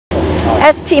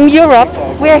As Team Europe,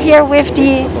 we're here with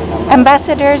the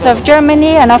ambassadors of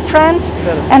Germany and of France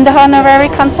and the Honorary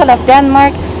Consul of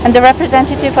Denmark and the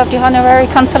representative of the Honorary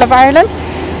Consul of Ireland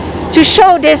to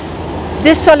show this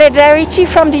solidarity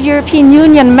from the European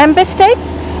Union member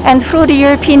states and through the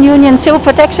European Union Civil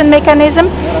Protection Mechanism,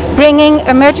 bringing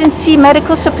emergency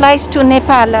medical supplies to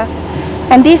Nepal.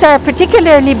 And these are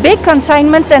particularly big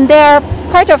consignments, and they are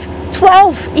part of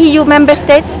 12 EU member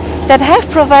states that have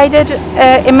provided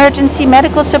emergency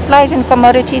medical supplies and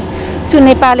commodities to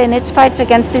Nepal in its fights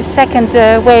against this second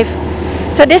wave.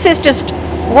 So this is just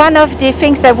one of the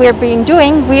things that we're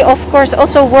doing. We of course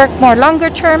also work more longer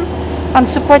term on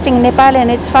supporting Nepal in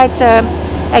its fight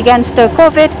against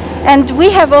COVID. And we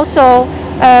have also,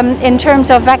 in terms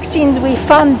of vaccines, we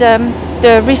fund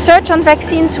the research on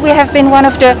vaccines. We have been one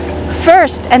of the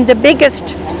first and the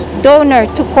biggest donor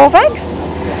to COVAX.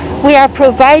 We are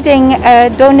providing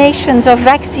donations of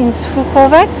vaccines through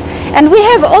COVAX, and we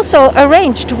have also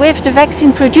arranged with the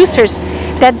vaccine producers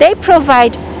that they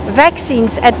provide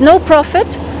vaccines at no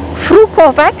profit through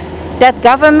COVAX that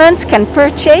governments can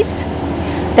purchase,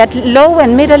 that low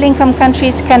and middle income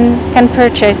countries can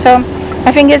purchase. So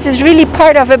I think this is really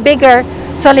part of a bigger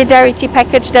solidarity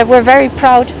package that we're very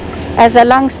proud as a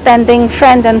long-standing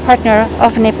friend and partner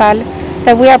of Nepal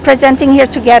that we are presenting here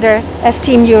together as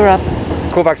Team Europe.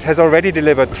 COVAX has already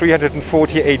delivered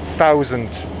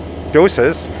 348,000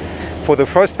 doses for the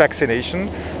first vaccination,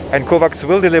 and COVAX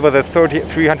will deliver the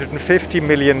 350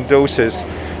 million doses,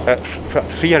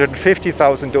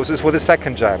 350,000 doses for the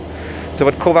second jab. So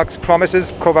what COVAX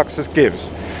promises, COVAX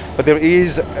gives. But there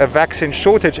is a vaccine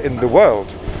shortage in the world.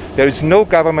 There is no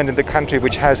government in the country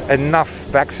which has enough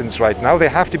vaccines right now. They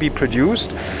have to be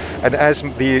produced. And as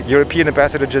the European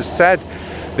ambassador just said,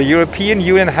 the European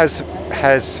Union has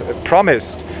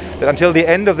promised that until the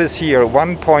end of this year,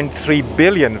 1.3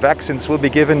 billion vaccines will be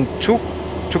given to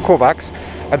COVAX,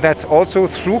 and that's also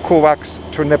through COVAX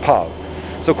to Nepal.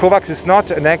 So COVAX is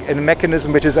not a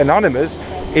mechanism which is anonymous.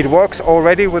 It works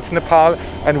already with Nepal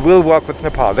and will work with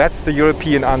Nepal. That's the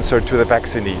European answer to the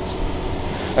vaccine needs.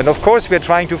 And of course we are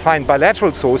trying to find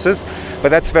bilateral sources, but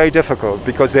that's very difficult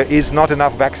because there is not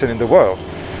enough vaccine in the world.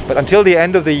 But until the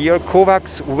end of the year,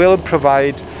 COVAX will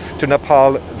provide to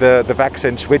Nepal the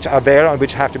vaccines which are there and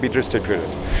which have to be distributed.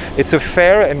 It's a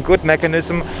fair and good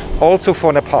mechanism also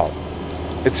for Nepal.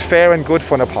 It's fair and good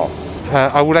for Nepal.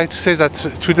 I would like to say that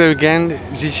today again,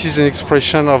 this is an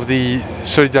expression of the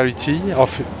solidarity of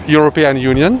European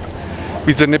Union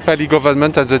with the Nepali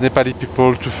government and the Nepali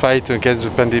people to fight against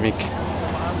the pandemic.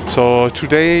 So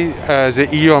today, the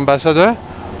EU ambassador,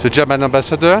 the German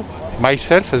ambassador,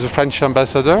 myself as a French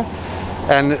ambassador,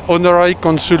 and honorary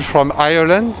consul from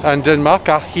Ireland and Denmark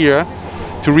are here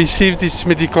to receive this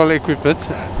medical equipment,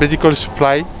 medical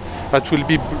supply that will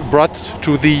be brought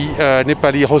to the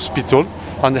Nepali hospital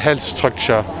and health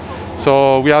structure.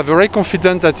 So we are very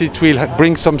confident that it will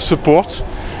bring some support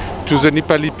to the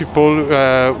Nepali people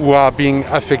who are being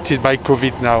affected by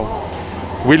COVID now.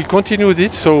 We'll continue with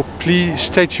it, so please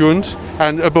stay tuned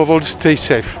and above all stay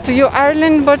safe. So यो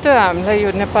आयरलैन्डबाट हामीलाई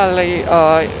यो नेपाललाई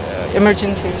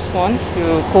emergency response यो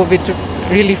covid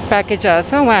relief package आएको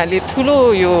छ उहाँहरूले ठुलो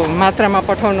यो मात्रामा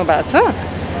पठाउनु भएको छ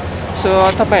सो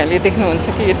तपाईहरुले देख्नुहुन्छ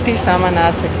कि यति सामान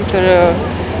आछ कि तर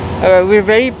we're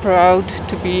very proud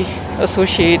to be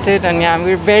associated and yeah,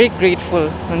 we're very grateful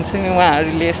हुन्छ नि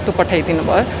उहाँहरूले यस्तो पठाइदिनु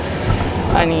भयो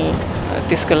अनि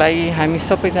त्यसको लागि हामी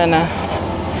सबैजना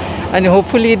and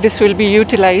hopefully this will be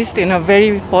utilized in a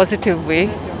very positive way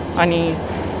अनि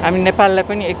हामी नेपाललाई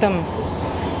पनि एकदम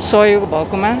सहयोग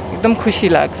भएकोमा एकदम खुसी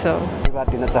लाग्छ धन्यवाद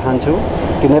दिन चाहन्छु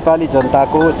कि नेपाली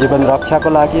जनताको जीवन रक्षाको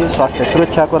लागि स्वास्थ्य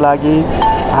सुरक्षाको लागि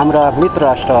हाम्रा मित्र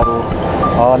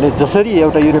राष्ट्रहरूले जसरी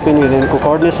एउटा युरोपियन युनियनको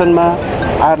कोअर्डिनेसनमा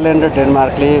आयरल्यान्ड र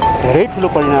डेनमार्कले धेरै ठुलो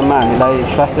परिणाममा हामीलाई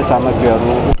स्वास्थ्य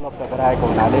सामग्रीहरू उपलब्ध गराएको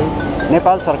हुनाले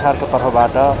नेपाल सरकारको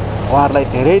तर्फबाट उहाँहरूलाई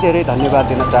धेरै धेरै धन्यवाद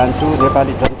दिन चाहन्छु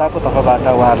नेपाली जनताको तर्फबाट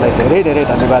उहाँहरूलाई धेरै धेरै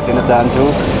धन्यवाद दिन चाहन्छु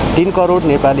 3 करोड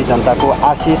नेपाली जनताको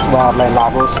आशिष उहाँहरूलाई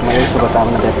लागोस् म यो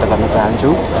शुभकामना व्यक्त गर्न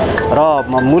चाहन्छु र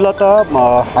मूलतः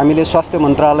हामीले स्वास्थ्य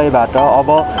मन्त्रालयबाट अब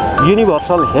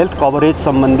युनिभर्सल हेल्थ कभरेज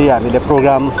सम्बन्धी हामीले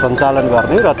प्रोग्राम सञ्चालन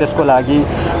गर्ने र त्यसको लागि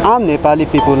आम नेपाली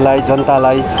पिपुललाई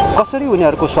जनतालाई कसरी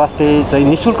उनीहरूको स्वास्थ्य चाहिँ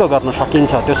निशुल्क गर्न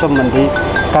सकिन्छ त्यो सम्बन्धी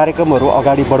कार्यक्रमहरू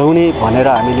अगाडि बढाउने भनेर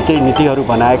हामीले केही नीतिहरू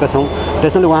बनाएका छौं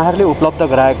त्यसैले उहाँहरूले उपलब्ध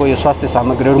गराएको यो स्वास्थ्य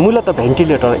सामग्रीहरू मूलतः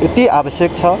भेन्टिलेटर यति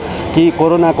आवश्यक छ कि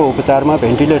कोरोनाको उपचारमा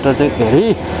भेन्टिलेटर चाहिँ धेरै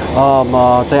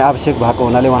चाहिँ आवश्यक भएको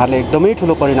हुनाले उहाँहरूले एकदमै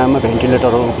ठूलो परिमाणमा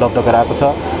भेन्टिलेटरहरू उपलब्ध गराएको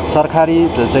छ सरकारी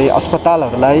चाहिँ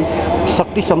अस्पतालहरूलाई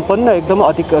शक्ति सम्पन्न एकदम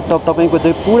अधिक तपाईको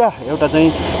चाहिँ पुरा एउटा चाहिँ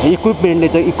इक्विपमेन्टले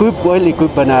चाहिँ वेल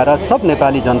इक्विप बनाएर सब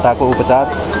नेपाली जनताको उपचार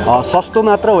सस्तो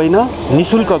मात्र होइन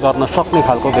निशुल्क गर्न सक्ने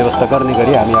खालको व्यवस्था गर्ने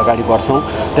गरी हामी अगाडि बढ्छौँ।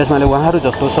 त्यसमाले उहाँहरू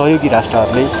जस्तो सहयोगी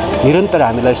राष्ट्रहरूले निरन्तर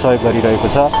हामीलाई सहयोग गरिरहेको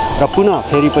छ र पुनः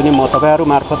फेरि पनि म तपाईहरु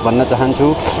मार्फत भन्न चाहन्छु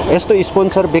यस्तो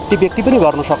स्पोन्सर व्यक्ति पनि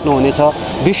गर्न सक्नुहुनेछ।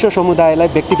 विश्व समुदायलाई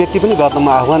व्यक्ति पनि गर्न म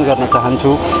आह्वान गर्न चाहन्छु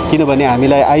किनभने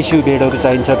हामीलाई आइसियु बेडहरू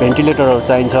चाहिन्छ, भेन्टिलेटरहरू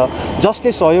चाहिन्छ।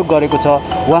 जसले सहयोग गरेको छ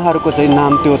उहाँहरूको चाहिँ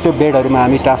नाम त्यो बेडहरूमा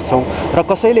हामी टाँस्छौँ र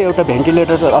कसैले एउटा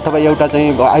भेन्टिलेटर अथवा एउटा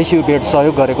चाहिँ आइसियु बेड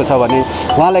सहयोग गरेको छ भने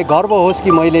उहाँलाई गर्व होस्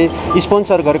कि मैले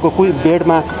स्पोन्सर गरेको कुनै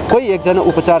बेडमा कोही एकजना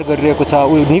उपचार गरिरहेको छ,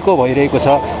 उ निको भइरहेको छ,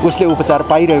 उसले उपचार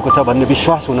पाइरहेको छ भन्ने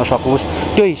विश्वास हुन सकोस्।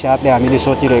 त्यो हिसाबले हामीले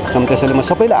सोचिरहेको छौँ। त्यसैले म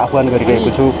सबैलाई आह्वान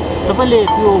गरिरहेको छु। तपाईले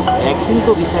त्यो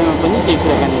भ्याक्सिनको विषयमा पनि केही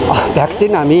कुराकानी गर्नु।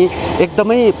 भ्याक्सिन हामी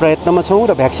एकदमै प्रयत्नमा छौँ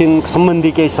र भ्याक्सिन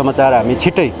सम्बन्धी केही समाचार हामी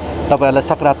छिट्टै तपाईहरुलाई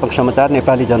सकारात्मक समाचार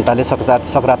नेपाली जनताले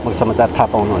सकारात्मक समाचार थाहा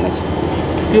पाउनुहुनेछ।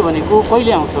 त्यो भनेको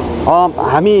कहिले आउँछ?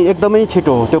 हामी एकदमै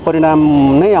छिटो त्यो परिणाम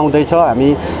नै आउँदैछ। हामी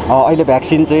अहिले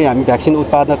भ्याक्सिन चाहिँ हामी भ्याक्सिन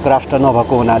उत्पादक राष्ट्र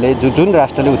नभएको हुनाले जुन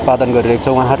राष्ट्रले उत्पादन गरिरहेको छ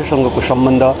उहाँहरूसँगको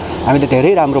सम्बन्ध हामीले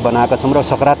धेरै राम्रो बनाएका छौँ र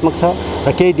सकारात्मक छ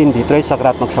र केही दिनभित्रै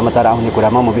सकारात्मक समाचार आउने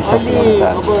कुरामा म विश्वास गर्न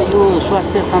चाहन्छु। अब यो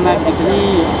स्वास्थ्य सामग्री पनि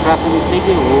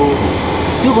प्राथमिकताकै हो,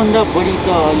 त्योभन्दा बढी त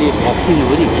अहिले भ्याक्सिन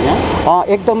हो नि हैन?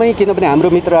 एकदमै, किनभने हाम्रो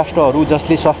मित्र राष्ट्रहरू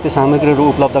जसले स्वास्थ्य सामग्रीहरू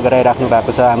उपलब्ध गराइराख्नु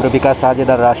भएको छ, हाम्रो विकास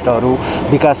साझेदार राष्ट्रहरू,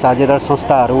 विकास साझेदार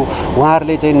संस्थाहरू,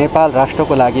 उहाँहरूले चाहिँ नेपाल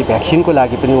राष्ट्रको लागि भ्याक्सिनको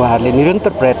लागि पनि उहाँहरूले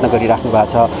निरन्तर प्रयत्न गरिराख्नु भएको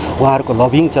छ। उहाँहरूको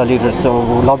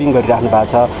लबिङ गरिराख्नु भएको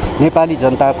छ। नेपाली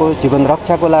जनताको जीवन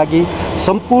रक्षाको लागि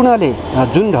सम्पूर्णले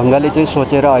जुन ढङ्गले चाहिँ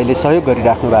सोचेर अहिले सहयोग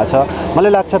गरिराख्नु भएको छ,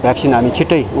 मलाई लाग्छ भ्याक्सिन हामी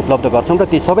छिट्टै उपलब्ध गर्छौँ र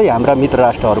ती सबै हाम्रा मित्र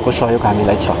राष्ट्रहरूको सहयोग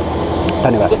हामीलाई छ।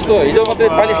 धन्यवाद। जस्तो हिजो मात्रै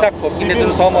 40 लाख खोपिने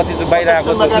जुन सहमति चाहिँ बाहिर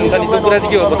आएको जुन छ नि त्यो कुरा चाहिँ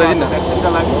के हो बताइदिनु न।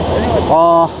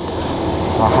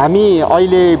 हामी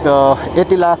अहिले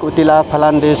यति लाख उति लाख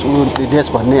फलान देश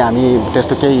भन्ने हामी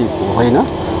त्यस्तो केही होइन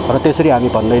र त्यसरी हामी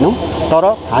भन्दैनौँ, तर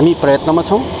हामी प्रयत्नमा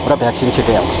छौँ र भ्याक्सिन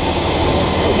छिटै आउँछ।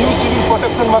 यो सिभिल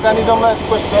प्रोटेक्सन मेकानिजमलाई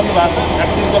रिक्वेस्ट गर्नुभएको छ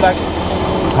भ्याक्सिनको लागि?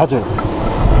 हजुर।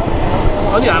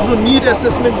 अनि हाम्रो निड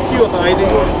एसेसमेन्ट के हो त? अहिले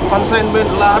यो कन्साइनमेन्ट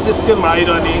लार्ज स्केलमा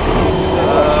आइरहने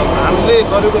हामीले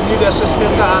गरेको निड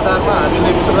एसेसमेन्टका आधारमा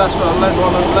हामीले मित्र राष्ट्रहरूलाई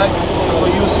डोनर्सलाई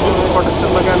यो सिभिल प्रोटेक्सन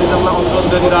मेकानिजमलाई अनुरोध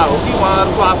गरिरहेको हो कि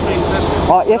उहाँहरूको आफ्नो इन्ट्रेस्ट?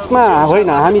 यसमा होइन,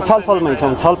 हामी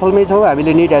छलफलमै छौँ।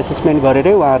 हामीले निड एसेसमेन्ट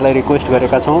गरेरै उहाँहरूलाई रिक्वेस्ट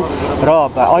गरेका छौँ र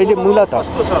अहिले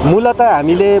मूलतः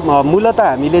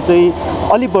हामीले चाहिँ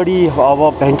अलि बढी अब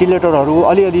भेन्टिलेटरहरू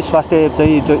अलिअलि स्वास्थ्य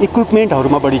चाहिँ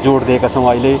इक्विपमेन्टहरूमा बढी जोड दिएका छौँ।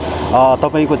 अहिले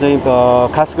तपाईको चाहिँ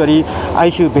खास गरी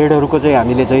आइसियु बेडहरूको चाहिँ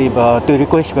हामीले चाहिँ त्यो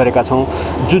रिक्वेस्ट गरेका छौँ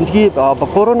जुन कि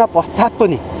कोरोना पश्चात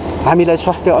पनि हामीलाई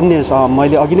स्वास्थ्य अन्य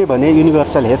मैले अघि नै भने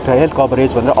युनिभर्सल हेल्थ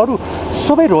कभरेज भनेर अरू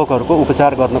सबै रोगहरूको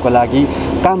उपचार गर्नको लागि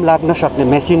काम लाग्न सक्ने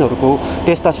मेसिनहरूको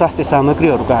त्यस्ता स्वास्थ्य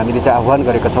सामग्रीहरूको हामीले चाहिँ आह्वान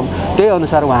गरेका छौँ। त्यही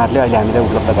अनुसार उहाँहरूले अहिले हामीलाई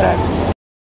उपलब्ध गराएको।